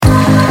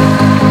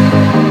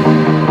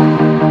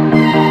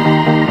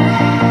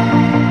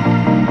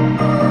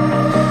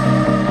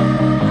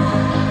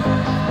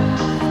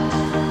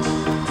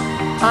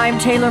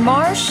Taylor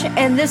Marsh,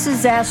 and this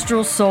is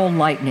Astral Soul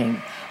Lightning,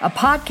 a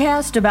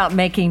podcast about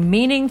making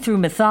meaning through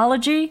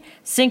mythology,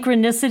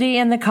 synchronicity,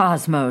 and the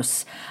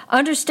cosmos,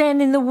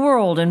 understanding the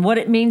world and what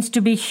it means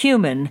to be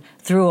human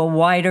through a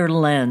wider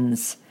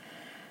lens.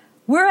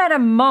 We're at a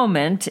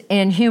moment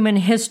in human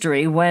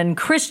history when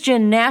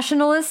Christian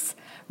nationalists,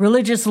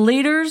 religious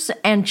leaders,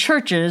 and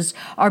churches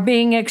are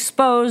being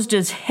exposed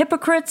as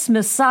hypocrites,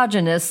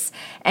 misogynists,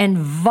 and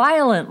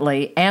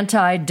violently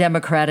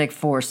anti-democratic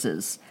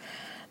forces.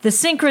 The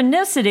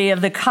synchronicity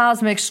of the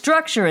cosmic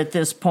structure at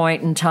this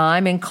point in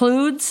time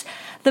includes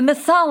the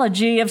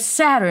mythology of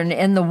Saturn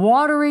in the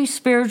watery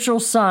spiritual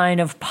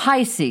sign of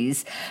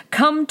Pisces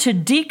come to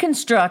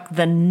deconstruct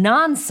the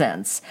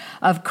nonsense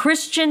of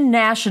Christian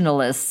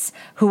nationalists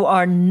who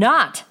are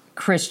not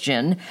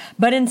Christian,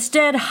 but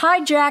instead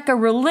hijack a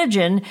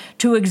religion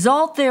to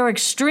exalt their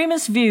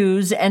extremist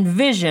views and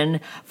vision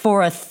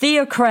for a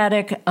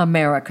theocratic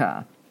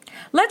America.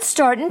 Let's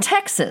start in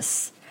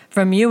Texas.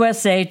 From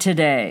USA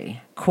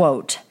Today,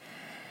 quote,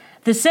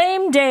 "The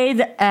same day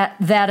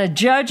that a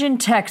judge in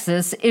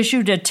Texas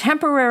issued a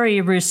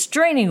temporary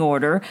restraining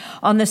order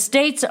on the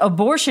state's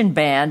abortion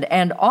ban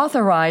and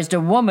authorized a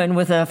woman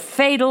with a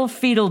fatal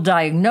fetal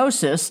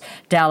diagnosis,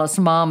 Dallas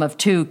mom of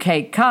two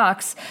Kate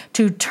Cox,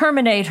 to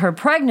terminate her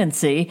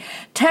pregnancy,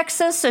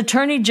 Texas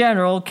Attorney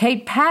General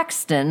Kate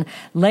Paxton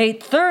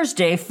late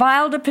Thursday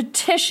filed a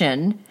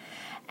petition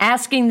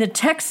asking the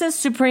Texas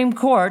Supreme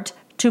Court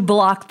to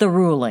block the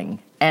ruling."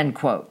 End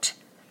quote.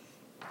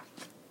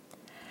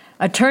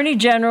 Attorney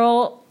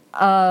General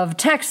of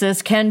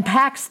Texas Ken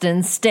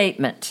Paxton's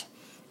statement,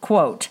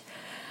 quote,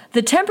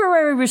 "The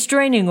temporary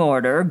restraining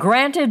order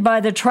granted by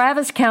the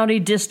Travis County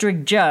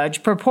District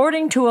Judge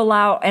purporting to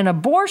allow an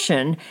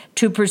abortion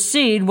to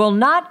proceed will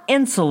not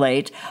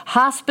insulate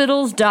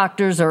hospitals,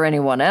 doctors, or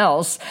anyone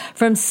else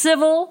from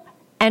civil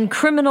and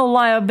criminal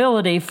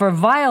liability for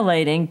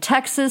violating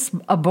Texas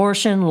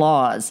abortion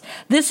laws.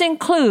 This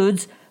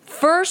includes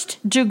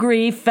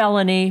first-degree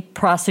felony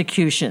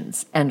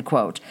prosecutions," end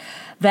quote.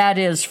 That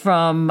is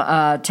from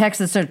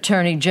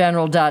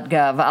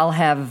texasattorneygeneral.gov. I'll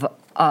have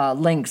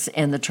links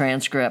in the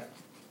transcript.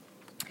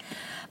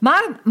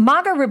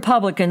 MAGA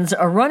Republicans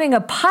are running a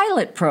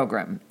pilot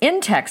program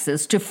in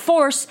Texas to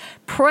force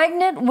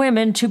pregnant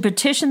women to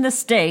petition the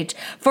state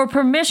for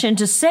permission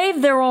to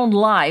save their own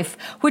life,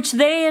 which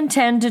they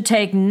intend to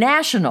take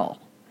national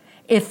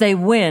if they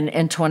win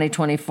in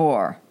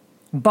 2024.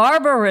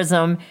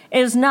 Barbarism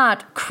is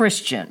not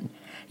Christian.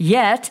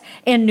 Yet,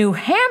 in New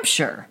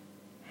Hampshire,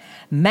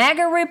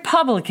 MAGA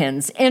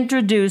Republicans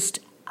introduced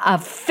a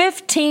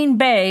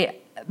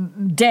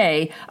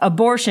 15-day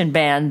abortion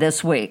ban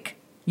this week.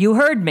 You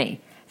heard me,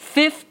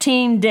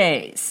 15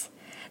 days.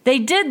 They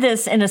did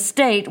this in a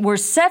state where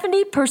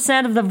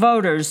 70% of the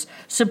voters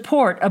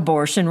support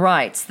abortion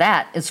rights.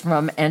 That is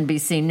from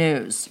NBC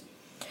News.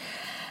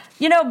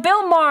 You know,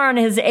 Bill Maher on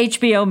his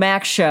HBO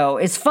Max show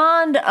is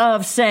fond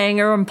of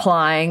saying or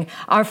implying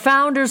our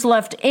founders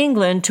left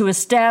England to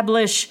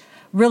establish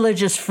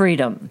religious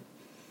freedom.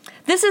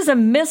 This is a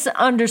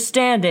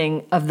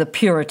misunderstanding of the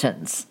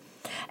Puritans.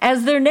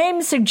 As their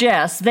name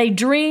suggests, they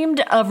dreamed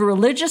of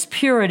religious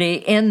purity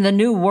in the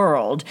New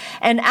World,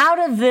 and out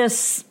of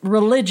this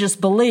religious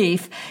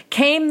belief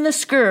came the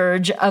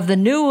scourge of the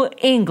New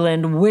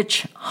England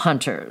witch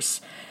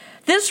hunters.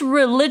 This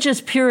religious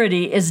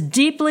purity is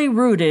deeply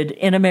rooted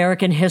in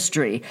American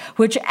history,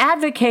 which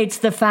advocates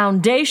the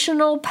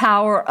foundational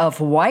power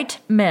of white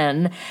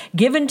men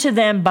given to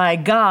them by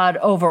God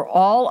over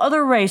all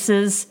other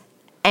races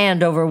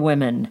and over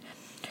women.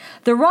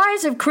 The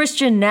rise of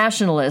Christian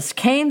nationalists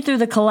came through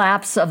the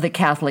collapse of the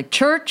Catholic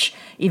Church,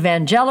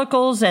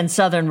 evangelicals, and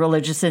Southern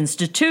religious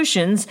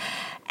institutions,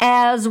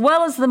 as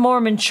well as the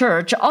Mormon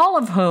Church, all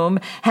of whom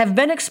have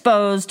been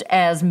exposed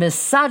as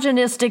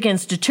misogynistic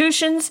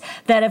institutions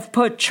that have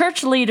put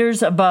church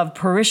leaders above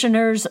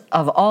parishioners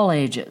of all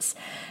ages,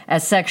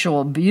 as sexual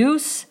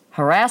abuse,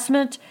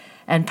 harassment,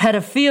 and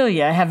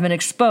pedophilia have been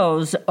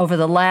exposed over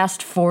the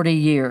last 40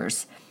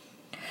 years.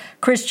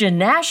 Christian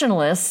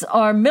nationalists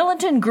are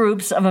militant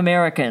groups of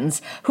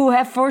Americans who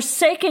have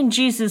forsaken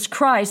Jesus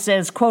Christ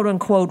as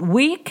quote-unquote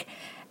weak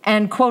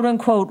and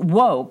quote-unquote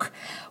woke,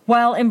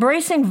 while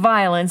embracing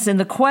violence in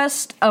the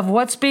quest of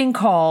what's being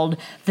called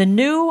the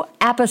New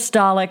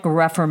Apostolic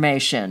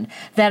Reformation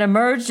that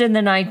emerged in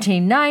the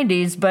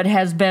 1990s but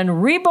has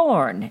been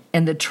reborn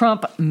in the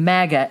Trump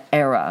MAGA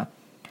era.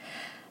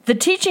 The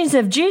teachings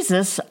of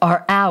Jesus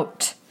are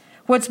out.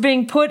 What's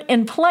being put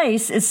in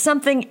place is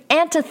something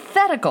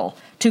antithetical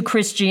to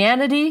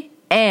Christianity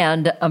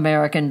and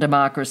American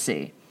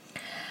democracy.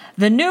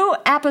 The New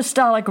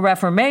Apostolic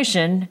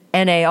Reformation,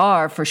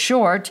 NAR for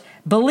short,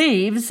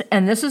 believes,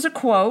 and this is a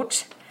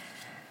quote,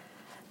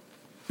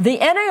 "The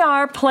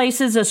NAR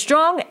places a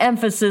strong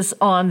emphasis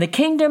on the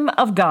kingdom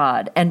of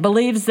God and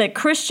believes that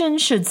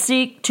Christians should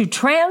seek to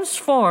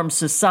transform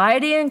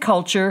society and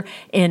culture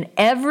in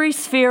every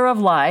sphere of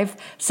life,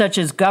 such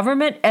as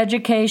government,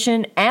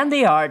 education, and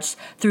the arts,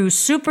 through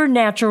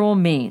supernatural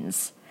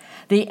means.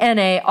 The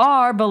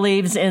NAR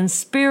believes in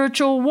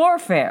spiritual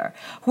warfare,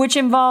 which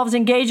involves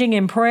engaging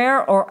in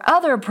prayer or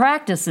other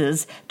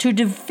practices to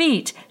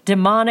defeat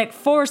demonic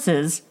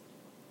forces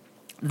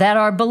that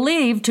are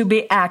believed to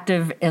be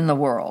active in the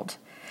world.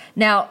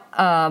 Now,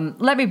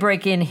 let me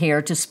break in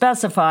here to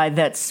specify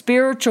that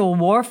spiritual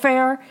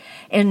warfare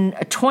in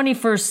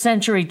 21st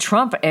century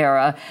Trump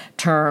era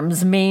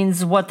terms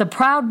means what the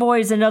Proud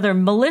Boys and other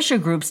militia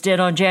groups did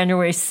on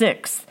January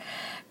 6th,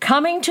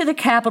 coming to the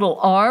Capitol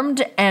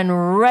armed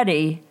and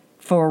ready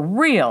for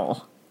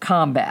real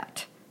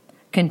combat.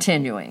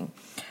 Continuing,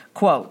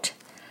 quote,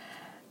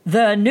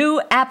 the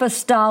New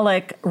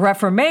Apostolic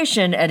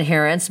Reformation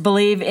adherents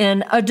believe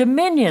in a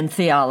dominion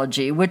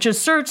theology, which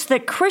asserts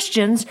that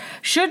Christians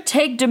should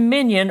take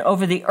dominion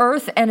over the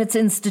earth and its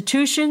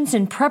institutions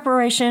in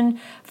preparation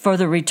for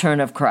the return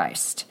of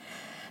Christ.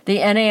 The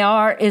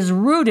NAR is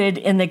rooted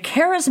in the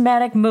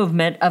charismatic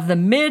movement of the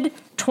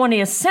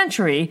mid-20th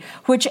century,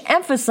 which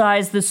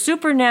emphasized the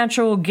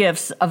supernatural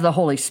gifts of the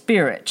Holy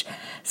Spirit,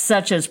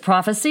 such as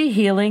prophecy,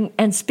 healing,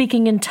 and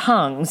speaking in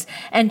tongues,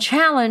 and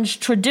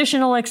challenged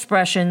traditional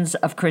expressions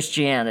of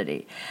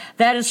Christianity.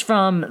 That is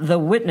from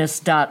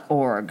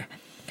thewitness.org.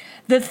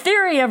 This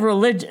theory of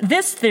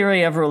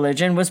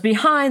religion was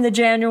behind the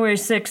January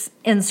 6th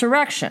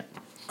insurrection.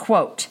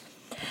 Quote,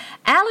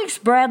 Alex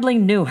Bradley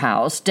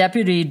Newhouse,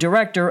 deputy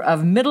director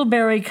of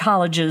Middlebury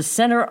College's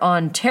Center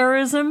on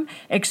Terrorism,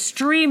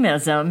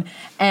 Extremism,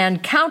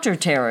 and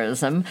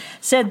Counterterrorism,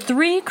 said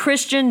 3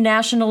 Christian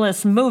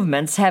nationalist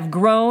movements have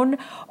grown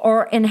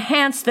or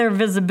enhanced their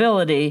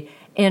visibility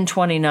in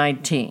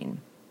 2019.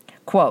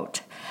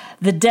 Quote,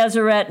 the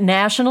Deseret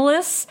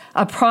Nationalists,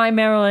 a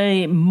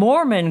primarily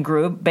Mormon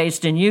group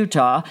based in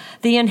Utah,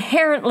 the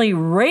inherently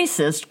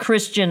racist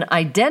Christian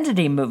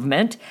Identity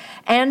Movement,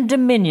 and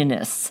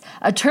Dominionists,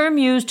 a term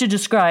used to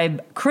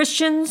describe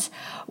Christians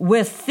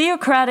with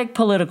theocratic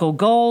political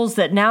goals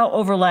that now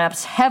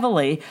overlaps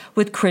heavily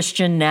with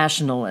Christian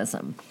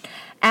nationalism.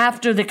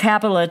 After the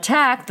Capitol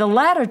attack, the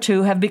latter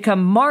two have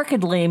become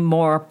markedly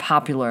more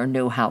popular,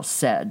 Newhouse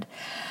said.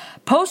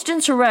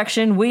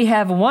 Post-insurrection, we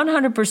have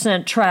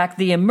 100% tracked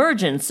the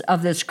emergence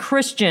of this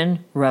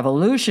Christian,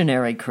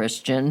 revolutionary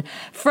Christian,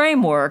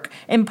 framework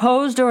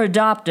imposed or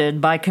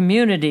adopted by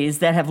communities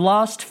that have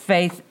lost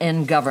faith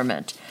in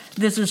government.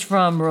 This is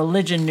from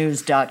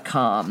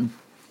religionnews.com.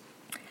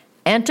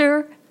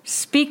 Enter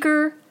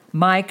Speaker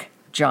Mike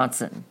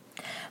Johnson.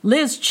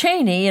 Liz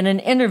Cheney, in an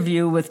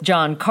interview with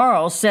John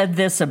Carl, said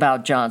this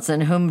about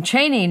Johnson, whom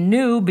Cheney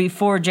knew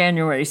before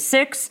January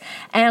 6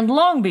 and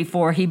long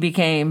before he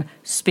became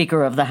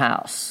Speaker of the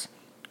House.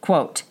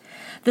 Quote,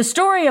 the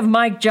story of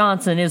Mike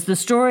Johnson is the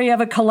story of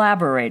a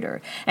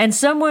collaborator and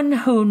someone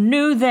who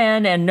knew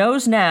then and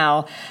knows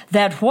now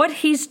that what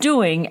he's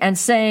doing and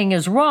saying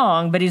is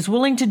wrong, but he's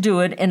willing to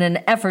do it in an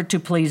effort to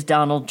please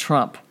Donald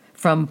Trump.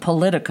 From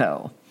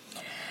Politico.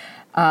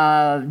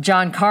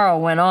 John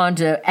Carl went on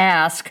to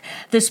ask,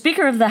 the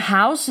Speaker of the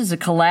House is a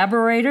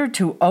collaborator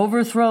to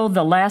overthrow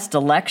the last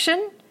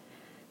election?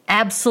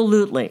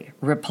 Absolutely,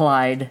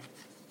 replied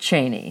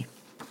Cheney.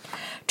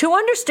 To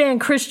understand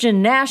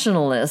Christian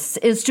nationalists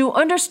is to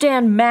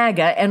understand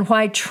MAGA and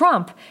why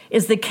Trump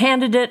is the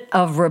candidate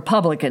of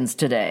Republicans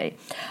today,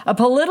 a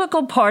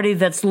political party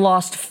that's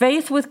lost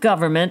faith with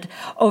government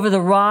over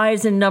the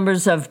rise in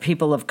numbers of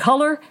people of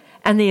color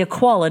and the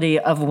equality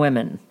of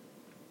women.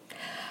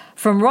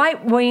 From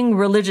right-wing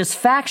religious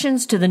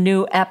factions to the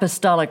New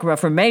Apostolic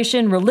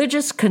Reformation,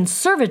 religious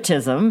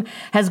conservatism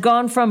has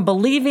gone from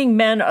believing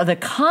men are the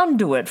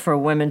conduit for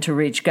women to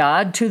reach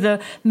God to the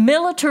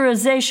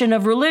militarization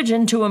of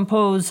religion to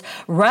impose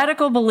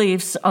radical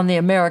beliefs on the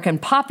American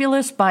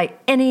populace by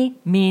any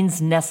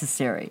means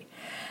necessary.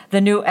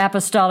 The New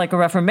Apostolic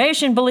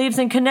Reformation believes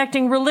in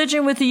connecting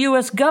religion with the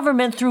U.S.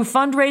 government through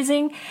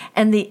fundraising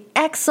and the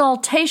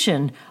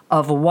exaltation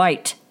of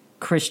white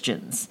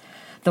Christians.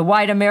 The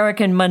white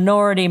American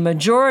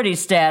minority-majority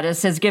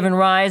status has given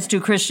rise to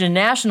Christian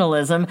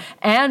nationalism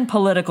and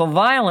political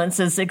violence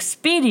as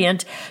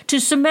expedient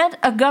to cement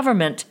a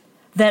government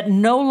that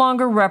no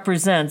longer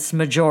represents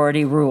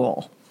majority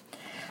rule.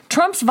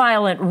 Trump's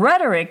violent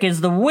rhetoric is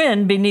the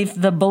wind beneath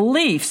the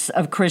beliefs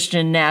of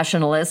Christian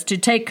nationalists to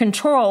take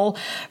control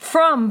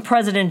from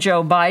President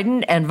Joe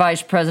Biden and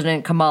Vice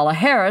President Kamala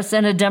Harris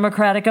in a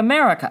democratic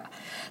America.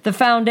 The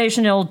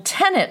foundational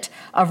tenet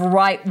of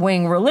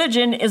right-wing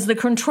religion is the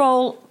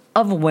control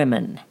of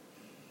women.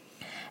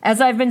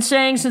 As I've been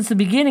saying since the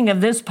beginning of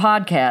this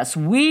podcast,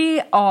 we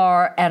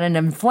are at an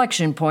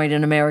inflection point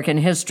in American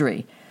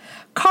history.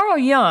 Carl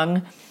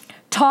Jung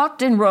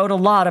talked and wrote a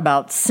lot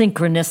about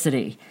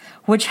synchronicity,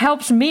 which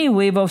helps me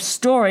weave a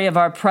story of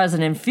our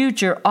present and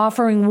future,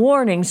 offering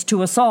warnings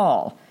to us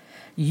all.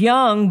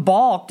 Jung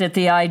balked at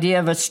the idea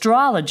of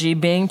astrology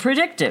being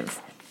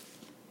predictive.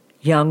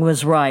 Jung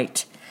was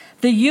right.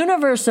 The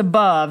universe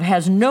above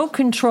has no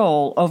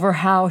control over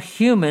how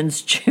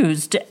humans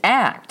choose to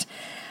act,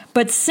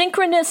 but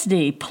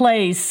synchronicity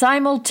plays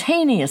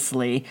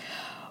simultaneously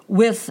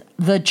with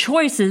the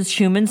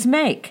choices humans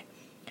make.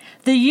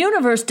 The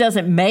universe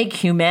doesn't make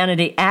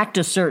humanity act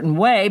a certain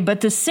way,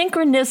 but the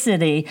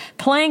synchronicity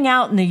playing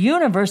out in the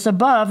universe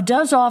above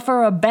does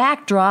offer a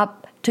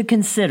backdrop to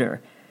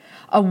consider,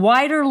 a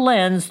wider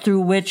lens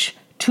through which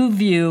to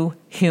view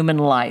human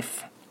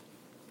life.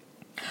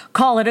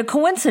 Call it a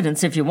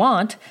coincidence if you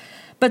want,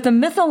 but the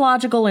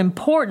mythological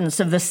importance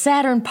of the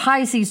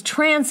Saturn-Pisces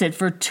transit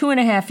for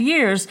 2.5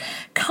 years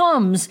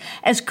comes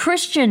as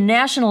Christian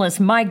nationalist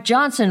Mike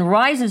Johnson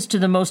rises to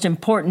the most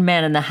important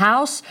man in the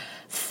House,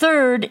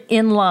 third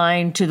in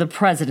line to the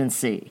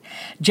presidency.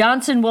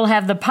 Johnson will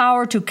have the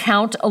power to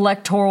count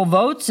electoral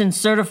votes and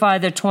certify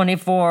the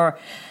 24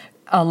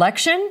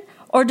 election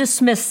or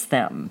dismiss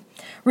them.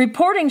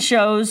 Reporting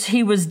shows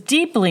he was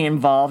deeply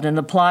involved in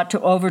the plot to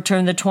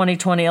overturn the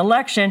 2020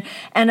 election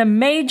and a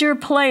major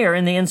player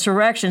in the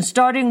insurrection,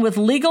 starting with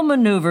legal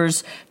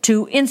maneuvers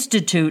to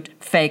institute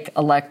fake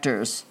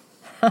electors.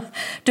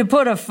 To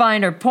put a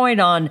finer point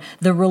on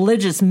the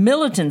religious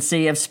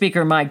militancy of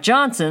Speaker Mike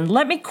Johnson,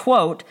 let me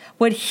quote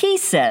what he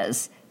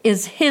says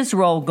is his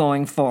role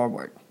going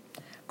forward.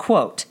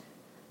 Quote,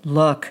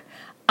 "Look,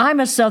 I'm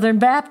a Southern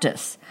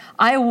Baptist.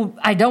 I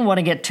don't want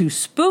to get too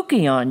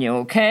spooky on you,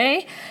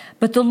 okay?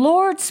 But the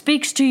Lord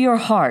speaks to your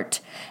heart,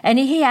 and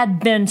he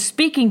had been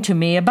speaking to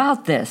me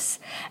about this.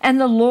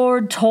 And the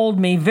Lord told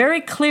me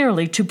very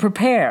clearly to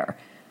prepare.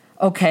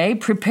 Okay,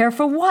 prepare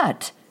for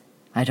what?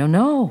 I don't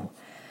know.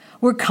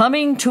 We're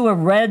coming to a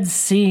Red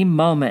Sea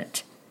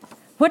moment.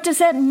 What does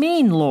that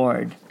mean,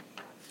 Lord?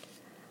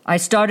 I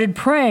started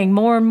praying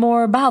more and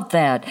more about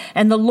that,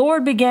 and the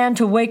Lord began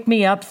to wake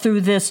me up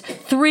through this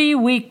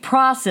 3-week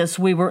process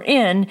we were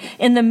in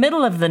the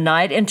middle of the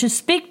night and to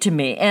speak to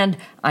me, and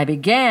I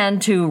began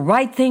to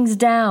write things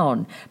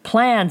down,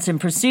 plans and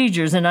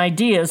procedures and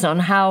ideas on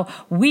how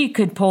we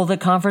could pull the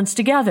conference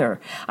together.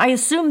 I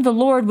assumed the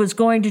Lord was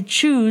going to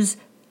choose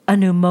a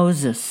new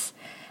Moses,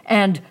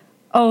 and,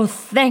 oh,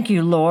 thank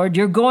you, Lord,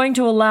 you're going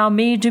to allow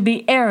me to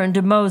be Aaron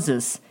to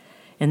Moses.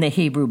 In the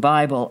Hebrew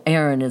Bible,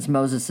 Aaron is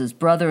Moses'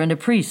 brother and a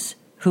priest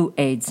who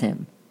aids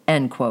him."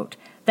 End quote.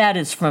 That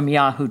is from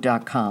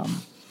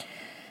yahoo.com.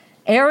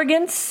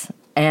 Arrogance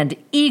and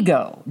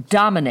ego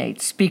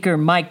dominate Speaker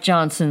Mike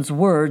Johnson's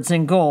words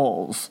and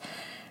goals.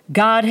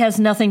 God has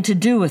nothing to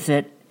do with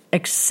it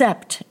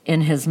except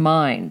in his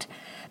mind.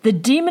 The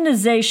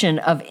demonization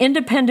of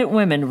independent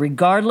women,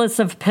 regardless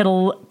of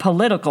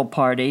political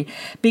party,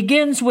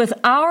 begins with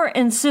our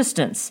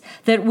insistence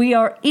that we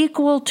are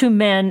equal to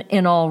men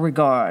in all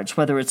regards,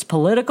 whether it's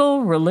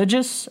political,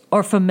 religious,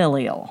 or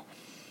familial.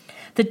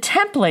 The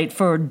template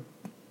for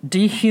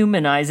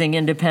dehumanizing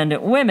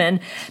independent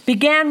women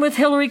began with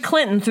Hillary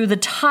Clinton through the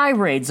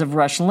tirades of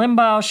Rush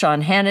Limbaugh,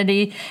 Sean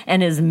Hannity,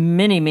 and his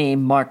mini-me,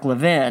 Mark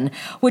Levin,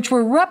 which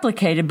were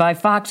replicated by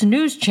Fox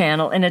News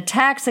Channel in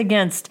attacks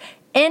against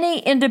any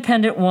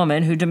independent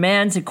woman who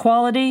demands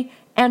equality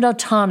and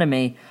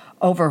autonomy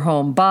over her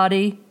own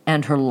body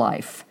and her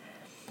life.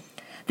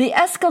 The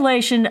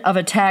escalation of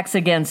attacks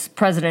against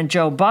President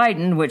Joe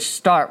Biden, which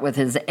start with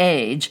his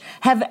age,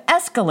 have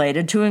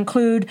escalated to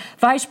include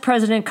Vice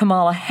President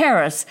Kamala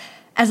Harris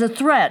as a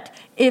threat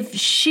if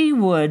she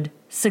would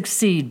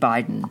succeed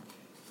Biden.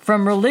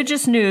 From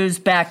Religious News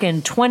back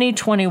in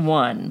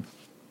 2021,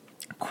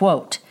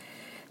 quote,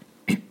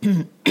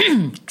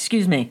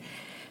 excuse me,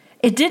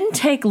 "It didn't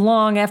take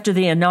long after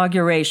the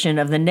inauguration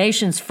of the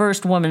nation's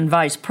first woman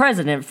vice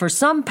president for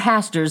some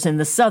pastors in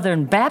the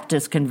Southern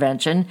Baptist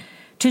Convention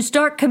to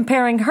start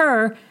comparing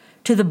her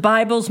to the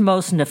Bible's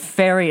most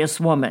nefarious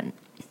woman.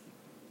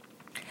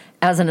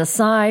 As an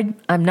aside,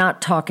 I'm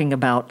not talking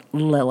about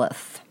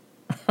Lilith."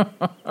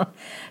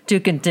 To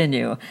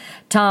continue,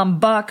 Tom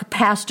Buck,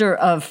 pastor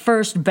of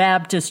First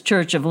Baptist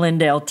Church of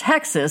Lindale,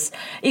 Texas,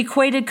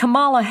 equated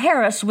Kamala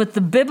Harris with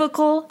the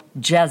biblical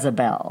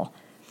Jezebel.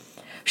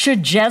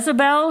 Should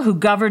Jezebel, who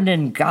governed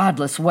in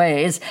godless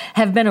ways,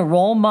 have been a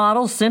role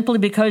model simply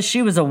because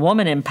she was a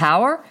woman in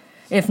power?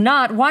 If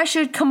not, why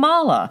should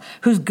Kamala,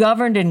 who's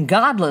governed in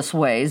godless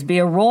ways, be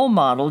a role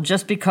model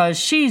just because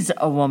she's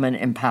a woman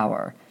in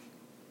power?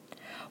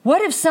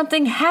 What if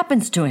something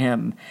happens to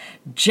him?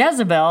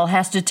 Jezebel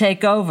has to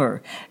take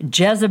over.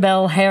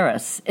 Jezebel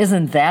Harris,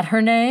 isn't that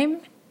her name?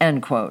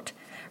 End quote.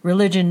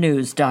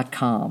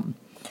 ReligionNews.com.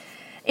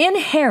 In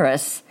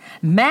Harris,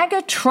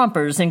 MAGA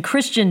Trumpers and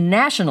Christian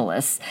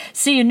nationalists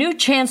see a new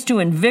chance to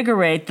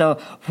invigorate the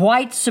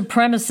white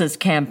supremacist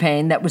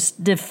campaign that was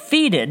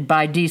defeated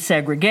by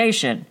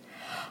desegregation.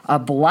 A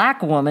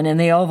black woman in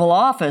the Oval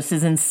Office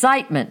is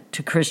incitement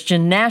to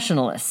Christian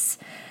nationalists.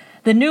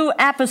 The new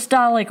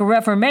apostolic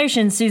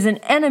reformation sees an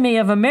enemy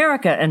of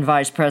America in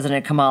Vice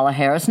President Kamala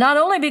Harris, not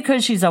only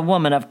because she's a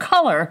woman of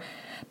color,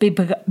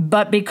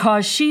 but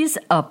because she's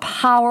a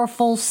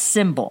powerful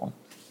symbol.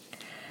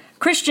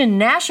 Christian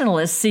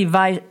nationalists see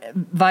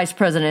Vice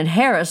President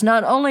Harris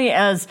not only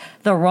as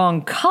the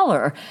wrong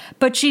color,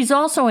 but she's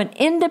also an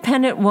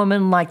independent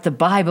woman like the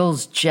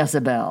Bible's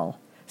Jezebel.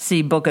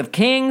 See Book of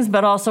Kings,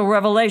 but also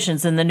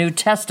Revelations in the New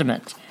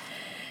Testament.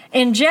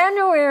 In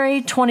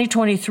January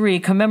 2023,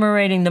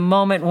 commemorating the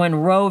moment when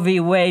Roe v.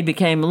 Wade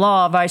became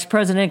law, Vice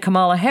President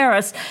Kamala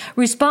Harris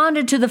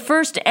responded to the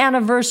first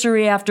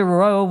anniversary after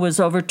Roe was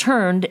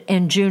overturned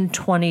in June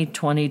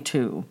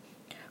 2022.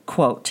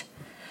 Quote,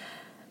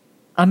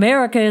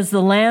 "America is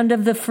the land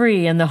of the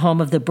free and the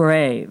home of the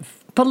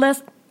brave. But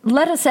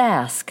let us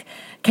ask,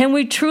 can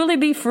we truly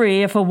be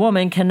free if a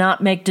woman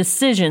cannot make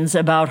decisions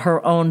about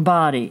her own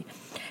body?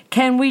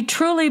 Can we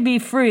truly be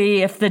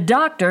free if the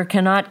doctor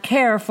cannot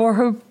care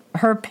for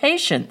her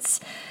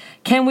patients?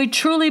 Can we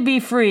truly be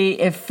free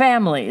if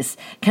families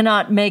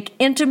cannot make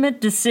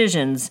intimate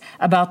decisions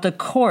about the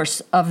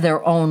course of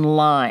their own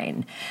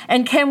line?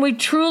 And can we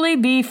truly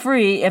be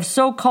free if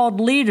so-called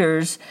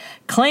leaders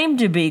claim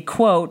to be,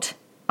 quote,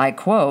 I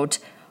quote,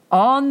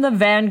 on the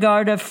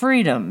vanguard of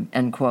freedom,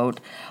 end quote,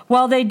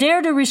 while they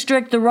dare to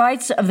restrict the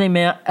rights of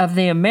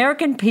the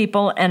American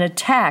people and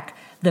attack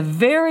the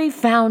very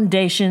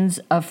foundations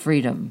of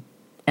freedom,"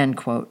 end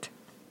quote.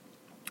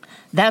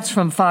 That's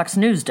from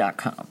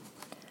FoxNews.com.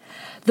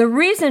 The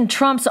reason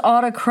Trump's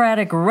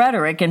autocratic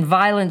rhetoric and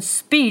violent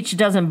speech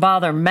doesn't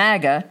bother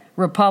MAGA,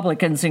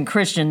 Republicans, and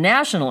Christian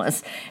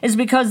nationalists is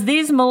because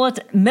these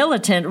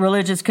militant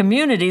religious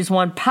communities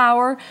want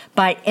power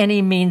by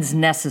any means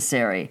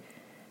necessary.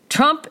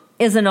 Trump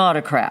is an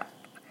autocrat,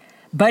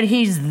 but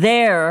he's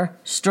their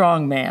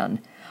strongman.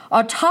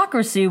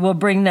 Autocracy will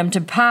bring them to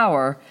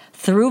power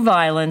through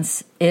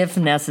violence if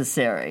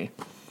necessary.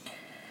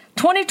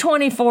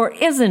 2024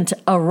 isn't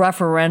a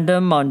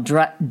referendum on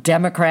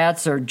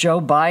Democrats or Joe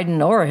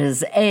Biden or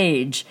his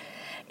age.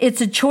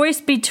 It's a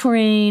choice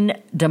between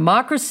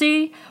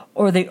democracy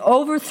or the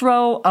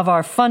overthrow of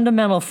our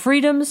fundamental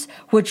freedoms,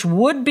 which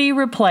would be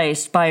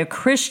replaced by a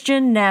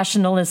Christian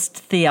nationalist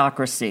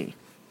theocracy.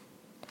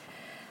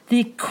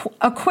 The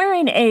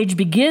Aquarian age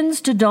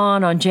begins to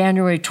dawn on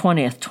January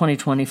 20th,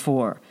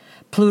 2024.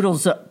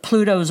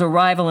 Pluto's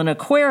arrival in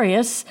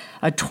Aquarius,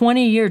 a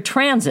 20-year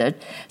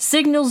transit,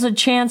 signals a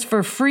chance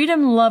for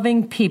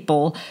freedom-loving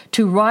people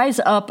to rise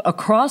up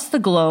across the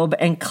globe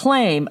and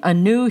claim a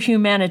new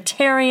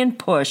humanitarian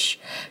push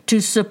to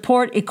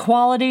support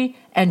equality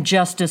and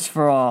justice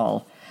for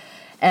all.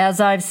 As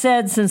I've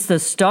said since the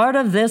start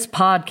of this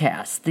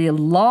podcast, the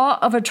law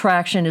of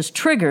attraction is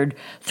triggered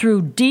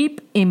through deep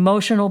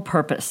emotional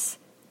purpose.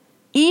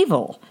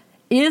 Evil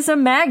is a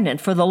magnet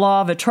for the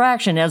law of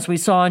attraction, as we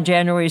saw on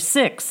January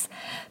 6th.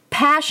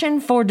 Passion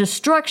for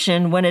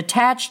destruction, when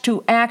attached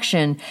to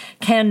action,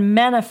 can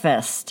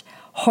manifest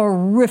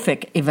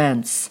horrific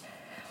events.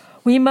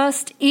 We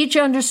must each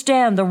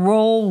understand the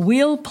role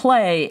we'll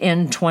play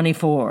in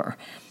 24.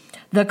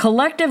 The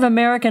collective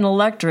American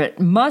electorate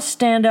must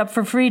stand up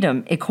for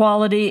freedom,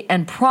 equality,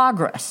 and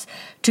progress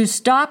to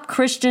stop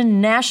Christian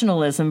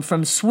nationalism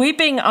from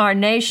sweeping our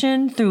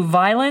nation through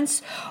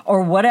violence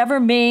or whatever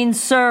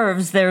means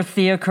serves their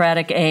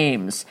theocratic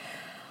aims.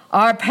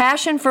 Our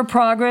passion for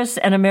progress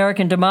and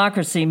American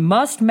democracy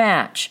must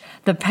match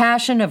the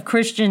passion of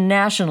Christian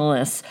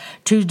nationalists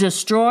to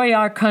destroy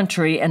our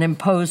country and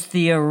impose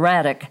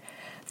theocratic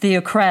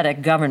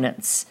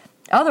governance.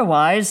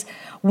 Otherwise,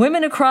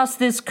 women across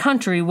this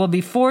country will be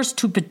forced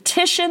to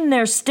petition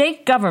their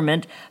state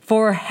government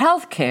for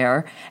health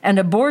care and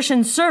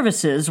abortion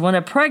services when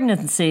a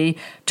pregnancy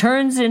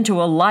turns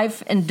into a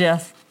life and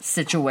death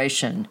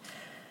situation.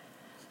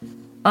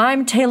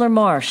 I'm Taylor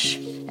Marsh,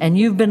 and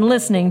you've been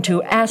listening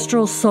to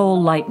Astral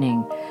Soul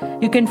Lightning.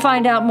 You can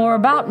find out more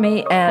about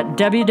me at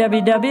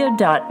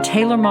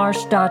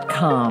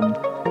www.taylormarsh.com.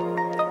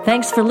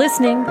 Thanks for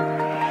listening.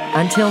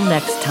 Until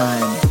next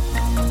time.